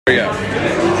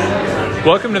Yeah.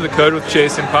 Welcome to the Code with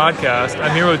Jason podcast.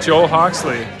 I'm here with Joel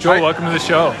Hawksley. Joel, Hi. Welcome to the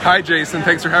show. Hi, Jason.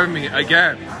 Thanks for having me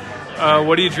again.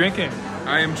 What are you drinking?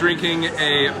 I am drinking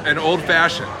an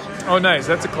old-fashioned. Oh, nice.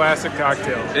 That's a classic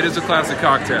cocktail. It is a classic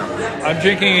cocktail. I'm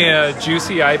drinking a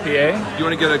juicy IPA. You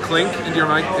want to get a clink into your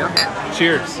mic? Yeah.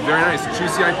 Cheers. Very nice.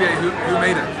 Juicy IPA. Who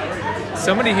made it?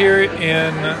 Somebody here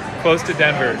in close to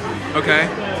Denver. Okay.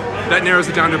 That narrows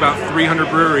it down to about 300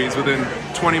 breweries within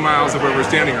 20 miles of where we're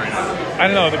standing right now. I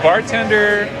don't know. The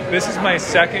bartender, this is my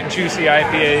second juicy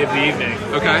IPA of the evening.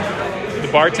 Okay.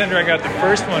 The bartender I got the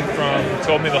first one from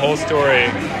told me the whole story,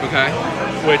 Okay.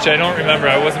 which I don't remember.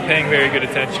 I wasn't paying very good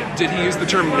attention. Did he use the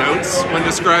term notes when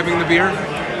describing the beer?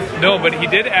 No, but he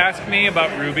did ask me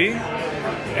about Ruby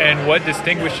and what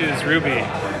distinguishes Ruby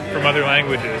from other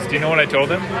languages. Do you know what I told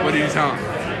him? What did you tell him?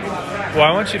 Well,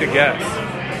 I want you to guess.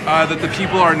 That the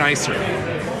people are nicer.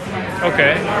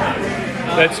 Okay.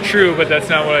 That's true, but that's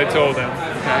not what I told him.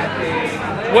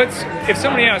 Okay. If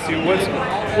somebody asks you,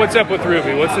 what's up with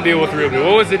Ruby? What's the deal with Ruby?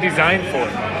 What was it designed for?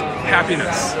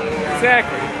 Happiness.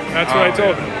 Exactly. That's what I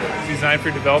told him. It's designed for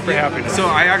developer happiness. So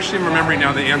I actually am remembering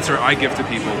now the answer I give to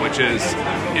people, which is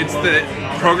it's the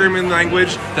programming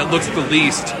language that looks the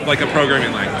least like a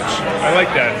programming language. I like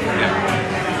that.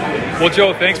 Yeah. Well,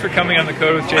 Joel, thanks for coming on the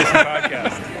Code with Jason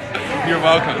podcast. You're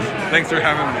welcome. Thanks for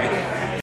having me.